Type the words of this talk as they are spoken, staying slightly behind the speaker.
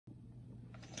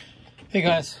Hey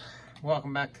guys,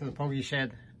 welcome back to the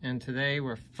PokéShed, and today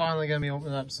we're finally going to be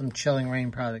opening up some Chilling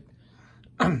Reign product.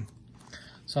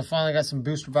 So I finally got some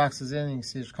booster boxes in. You can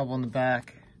see there's a couple in the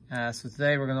back. So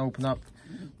today we're going to open up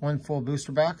one full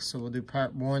booster box. So we'll do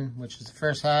part one, which is the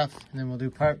first half, and then we'll do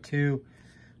part two,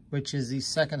 which is the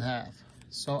second half.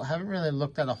 So I haven't really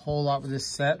looked at a whole lot with this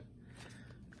set.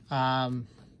 I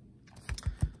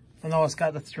know it's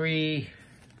got the three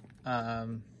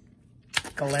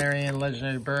Galarian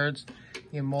legendary birds,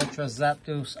 the Moltres,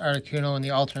 Zapdos, Articuno in the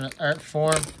alternate art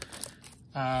form.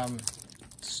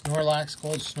 Snorlax,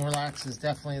 Gold Snorlax is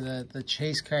definitely the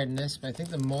chase card in this, but I think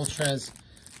the Moltres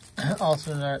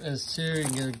alternate art is too. You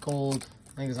can get a gold,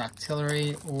 I think it's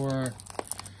Octillery or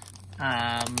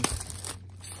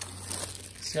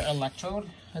Electrode,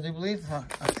 I do believe.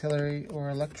 Octillery or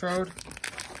Electrode.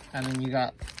 And then you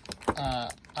got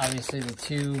obviously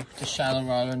the Shadow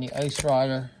Rider and the Ice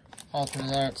Rider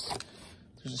alternate arts.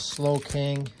 There's a Slow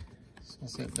King, so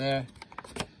that's it there.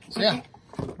 So yeah,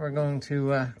 we're going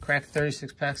to crack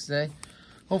 36 packs today.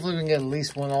 Hopefully we can get at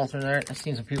least one alternate art. I've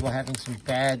seen some people having some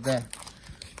bad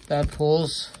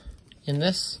pulls in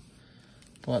this,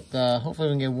 but hopefully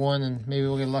we can get one, and maybe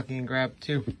we'll get lucky and grab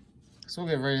two. So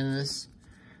we'll get right into this.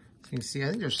 So you can see, I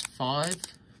think there's 5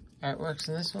 artworks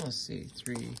in this one. Let's see,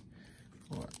 3,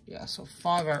 4, yeah, so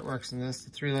 5 artworks in this,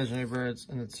 the 3 legendary birds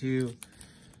and the 2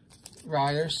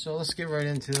 riders. So let's get right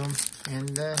into them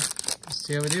and let's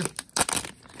see how we do.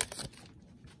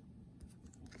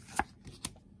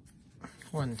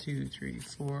 1, 2, 3,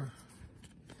 4,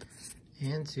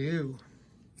 and 2.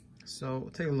 So we'll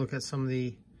take a look at some of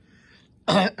the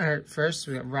art first.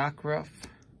 We got Rockruff,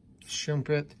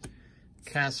 Shumpert,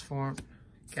 Castform,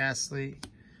 Ghastly,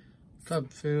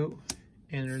 Cubfu,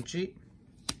 Energy,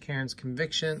 Karen's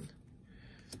Conviction,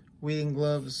 Weeding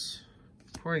Gloves,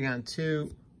 Porygon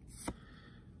 2,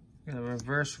 got a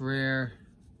reverse rare,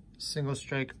 single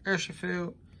strike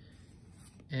Urshifu,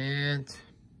 and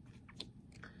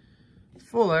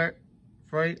full art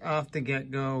right off the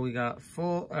get-go. We got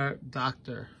full art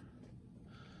Doctor.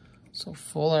 So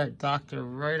full art Doctor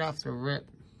right off the rip.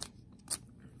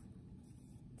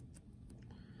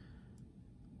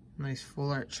 Nice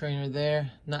full art trainer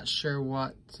there. Not sure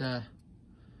what the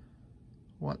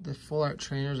full art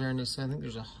trainers are in this. I think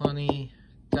there's a Honey,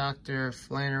 Doctor,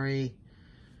 Flannery,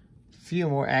 a few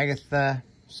more Agatha.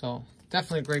 So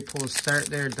definitely a great pull to start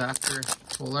there, Doctor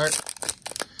full art.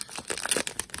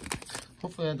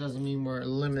 Hopefully that doesn't mean we're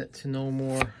limited to no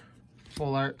more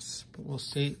full arts, but we'll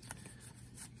see.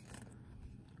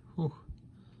 Whew.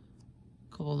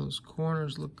 A couple of those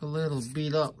corners look a little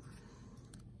beat up.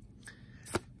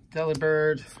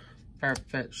 Delibird,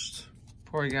 Farfetch'd,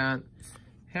 Porygon,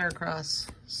 Heracross,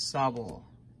 Sobble,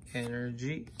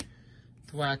 Energy,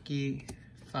 Thwackey,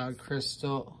 Fog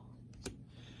Crystal,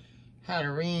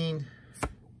 Hatterene,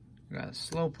 we got a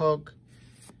Slowpoke,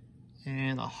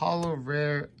 and a Holo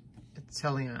Rare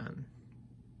Inteleon.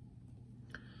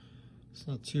 It's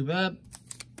not too bad.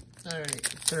 Alright,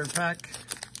 third pack.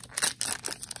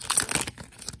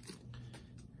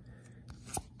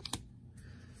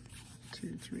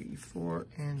 Two, 3, 4,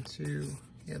 and 2.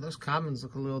 Yeah, those commons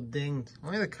look a little dinged.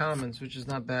 Only the commons, which is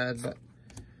not bad, but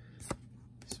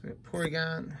so we have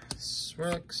Porygon,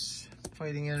 Swirlix,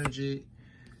 Fighting Energy,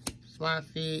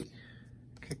 Flaffy,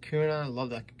 Kakuna. I love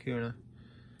that Kakuna.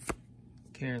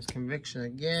 Karen's Conviction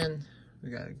again. We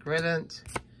got a Greedent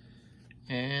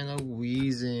and a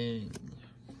Weezing.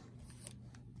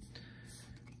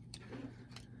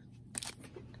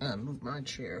 Move my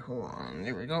chair. Hold on.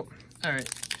 There we go. All right.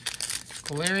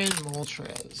 Galarian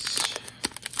Moltres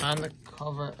on the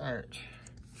cover art.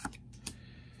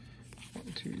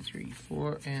 1, 2, 3,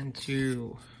 4, and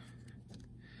 2.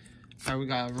 All right, we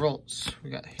got Rolts. We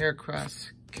got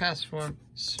Heracross, Castform,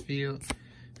 Spheal,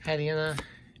 Hadiana,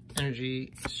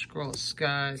 Energy, Scroll of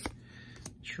Sky,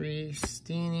 Tree,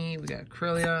 Steenie. We got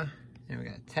Krylia, and we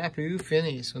got Tapu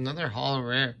Fini. So another holo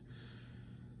rare.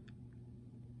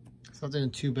 It's not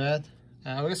doing too bad.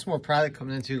 We got some more product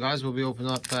coming in too, guys. We'll be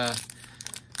opening up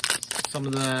some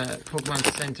of the Pokemon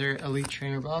Center Elite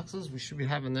Trainer boxes. We should be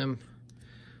having them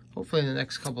hopefully in the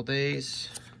next couple days.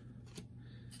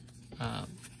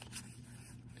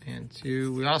 And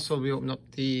 2, we also will be opening up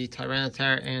the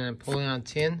Tyranitar and Empoleon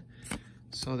tin.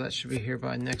 So that should be here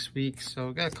by next week. So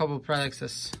we got a couple of products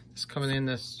that's coming in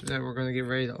that we're going to get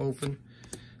ready to open.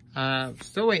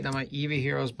 Still waiting on my Eevee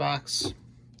Heroes box.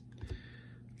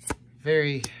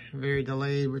 Very, very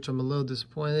delayed, which I'm a little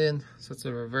disappointed in. So it's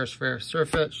a reverse rare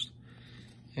Surfetch'd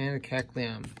and a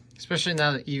Kecleon. Especially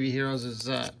now that Eevee Heroes is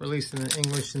released in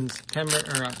English in September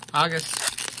or August.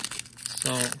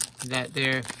 So that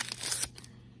there.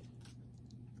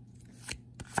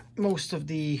 most of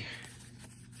the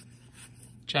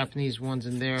Japanese ones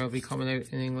in there will be coming out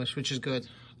in English, which is good.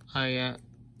 I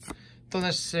don't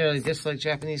necessarily dislike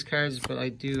Japanese cards, but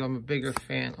I'm a bigger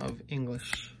fan of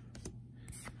English.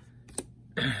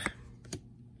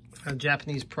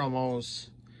 Japanese promos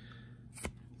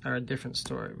are a different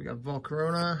story. We got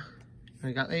Volcarona, and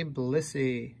we got a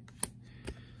Blissey.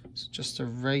 It's just a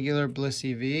regular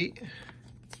Blissey V.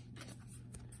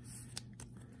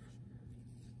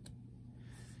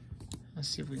 Let's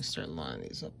see if we can start lining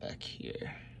these up back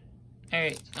here.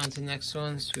 Alright, on to the next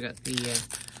one. So we got the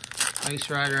Ice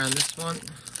Rider on this one.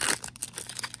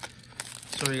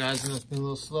 Sorry guys, it's been a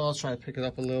little slow. I'll try to pick it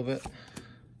up a little bit.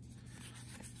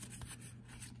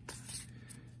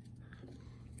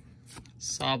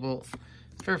 Sobble,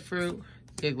 Furfrou,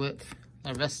 Diglett,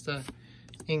 Larvesta,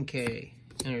 Inkay,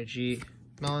 Energy,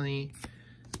 Melanie,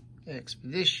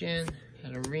 Expedition,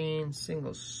 Hatterene,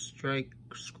 Single Strike,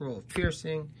 Scroll of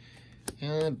Piercing,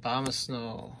 and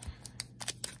Abomasnow.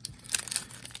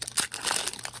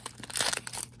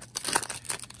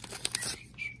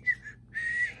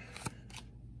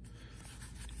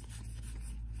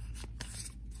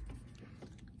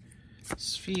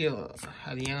 Sphere,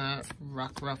 Hadiana,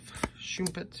 Rockruff,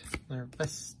 Shumpet,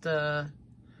 Larvesta,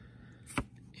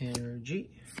 Energy,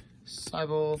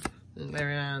 Cybold,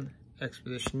 Larian,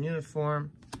 Expedition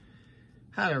Uniform,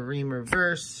 Hatterene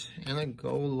Reverse, and a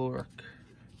Golurk.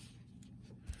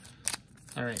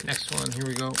 Alright, next one, here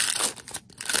we go.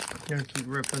 Gonna keep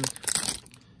ripping.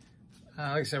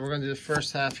 Like I said, we're gonna do the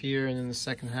first half here and then the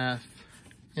second half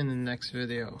in the next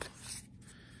video.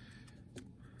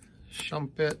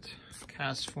 Shumpet,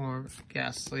 Castform,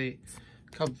 Ghastly,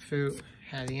 Cubfu,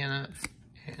 Hadiana,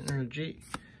 Energy,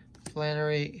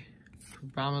 Flannery,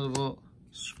 Abominable,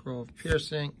 Scroll of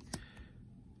Piercing,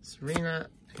 Serena,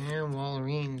 and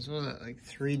Walrein. What was that, like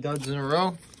 3 duds in a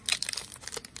row?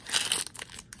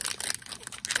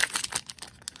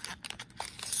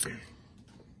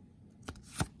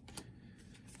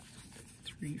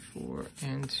 Three, 4,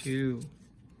 and 2.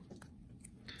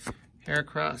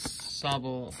 Heracross,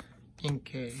 Sobble,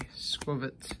 Inkay,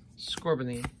 Squivit,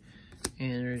 Scorbunny,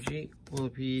 Energy,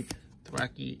 Whirlipede,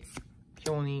 Thwackey,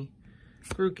 Peony,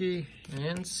 Grookey,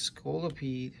 and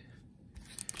Scolipede.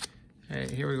 Alright,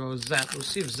 here we go. Zapdos. We'll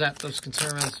see if Zapdos can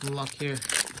turn around some luck here.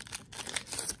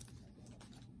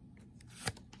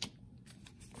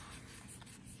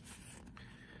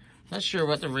 Not sure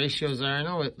what the ratios are. I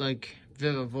know at like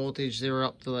Vivid Voltage they were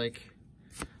up to like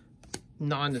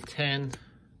 9 to 10.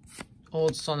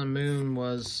 Old Sun and Moon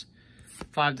was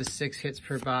 5 to 6 hits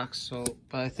per box. So,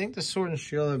 but I think the Sword and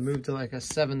Shield have moved to like a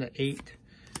 7 to 8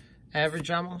 average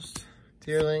almost.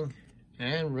 Deerling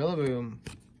and Rillaboom.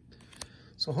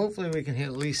 So hopefully we can hit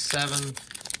at least 7,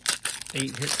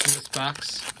 8 hits in this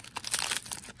box.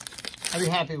 I'd be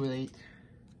happy with 8.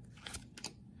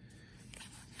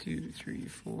 2, 3,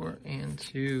 4, and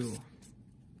 2.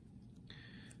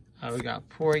 We got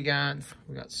Porygon,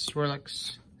 we got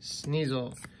Swirlix,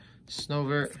 Sneasel,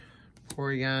 Snover,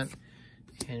 Porygon,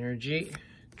 Energy,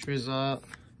 Drizzle,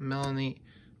 Melanie,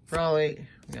 Brawley.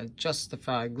 We got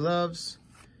Justified Gloves,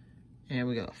 and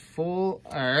we got a full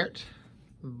art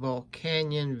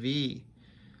Volcanion V.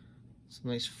 It's a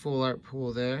nice full art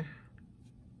pool there.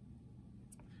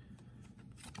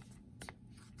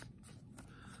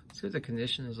 Let's see what the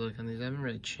condition is like on these. I haven't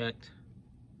really checked.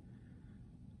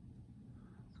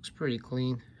 Looks pretty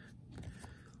clean.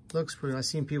 Looks pretty. I've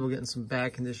seen people getting some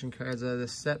bad condition cards out of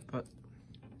this set, but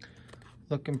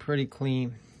looking pretty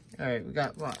clean. All right, we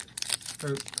got what?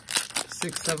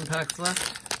 6, 7 packs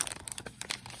left.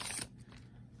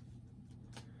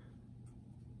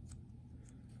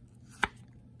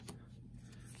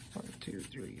 1, 2,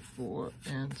 3, 4,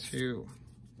 and 2.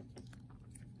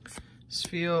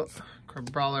 Sphere,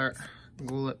 Crabrawler,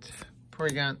 Golett,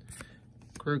 Porygon,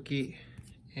 Grookey,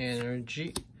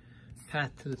 Energy,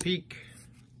 Path to the Peak,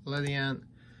 Ledian,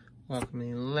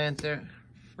 Welcoming Lantern,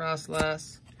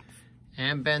 Frostlass,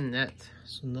 and Bennett.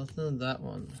 So nothing of that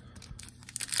one.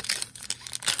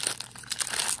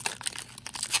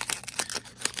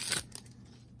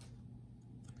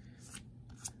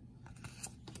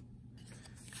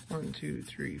 One, 2,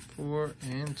 3, 4,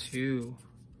 and 2.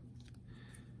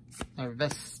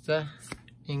 Larvesta,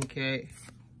 Inkay,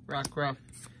 Rockruff,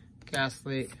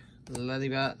 Ghastly,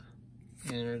 Ledibat,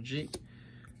 Energy,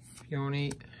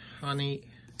 Peony, Honey,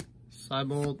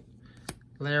 Cybold,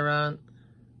 Lairon,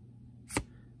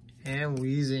 and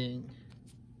Weezing.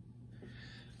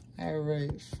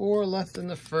 Alright, 4 left in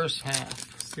the first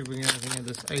half. Let's see if we can get anything in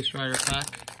this Ice Rider pack.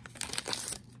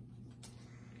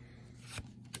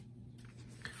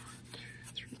 2,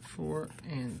 3, 4,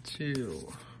 and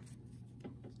 2.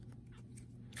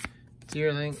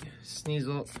 Deerling,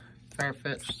 Sneasel,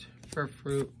 Farfetch'd,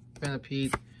 Furfruit,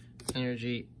 Venipede,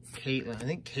 Energy, Caitlin. I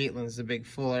think Caitlin's the big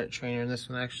full art trainer in this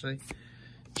one actually.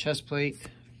 Chestplate,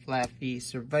 Flaffy,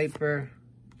 Survivor,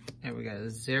 and we got a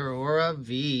Zeraora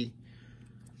V.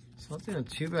 It's not doing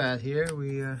too bad here.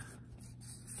 We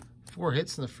 4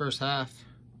 hits in the first half.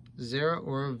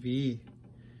 Zeraora V.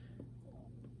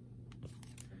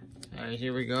 Alright,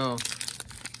 here we go.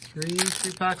 Three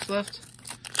packs left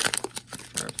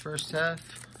for our first half.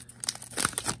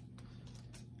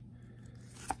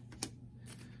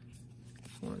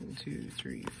 One, two,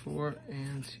 three, 4,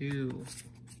 and 2.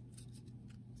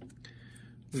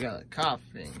 We got a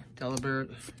Coughing,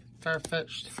 Delibird,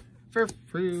 Farfetch'd,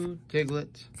 Furfruit,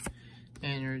 Diglett,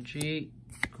 Energy,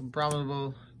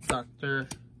 Abominable, Dr.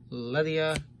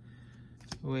 Ledia,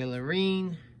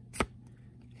 Wailerine,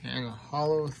 and a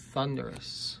Hollow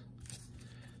Thundurus.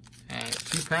 Alright,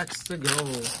 2 packs to go.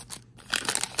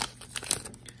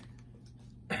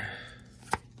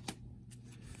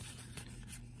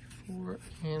 Four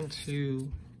and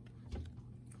 2.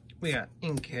 We got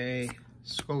Inkay,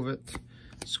 Scovit,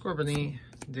 Scorbunny,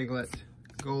 Diglett,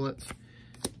 Golett,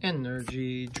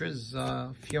 Energy,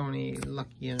 Drizza, Fione,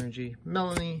 Lucky Energy,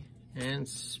 Melanie, and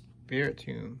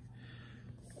Spiritomb.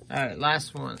 Alright,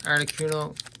 last one,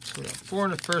 Articuno. So we got 4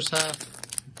 in the first half.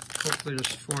 Hopefully there's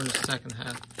 4 in the second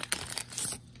half.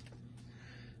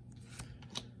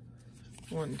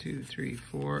 1, 2, 3,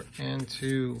 4, and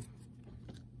 2.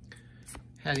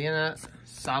 Hadiana,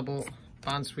 Sobble,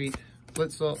 Bonsweet,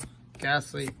 Blitzel,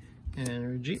 Ghastly,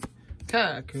 Energy,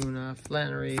 Kakuna,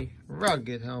 Flannery,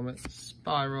 Rugged Helmet,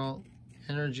 Spiral,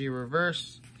 Energy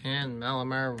Reverse, and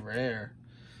Malamar Rare.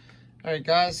 Alright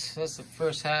guys, that's the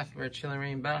first half of our Chilling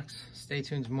Reign box. Stay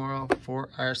tuned tomorrow for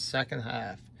our second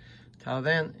half. Till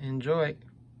then, enjoy.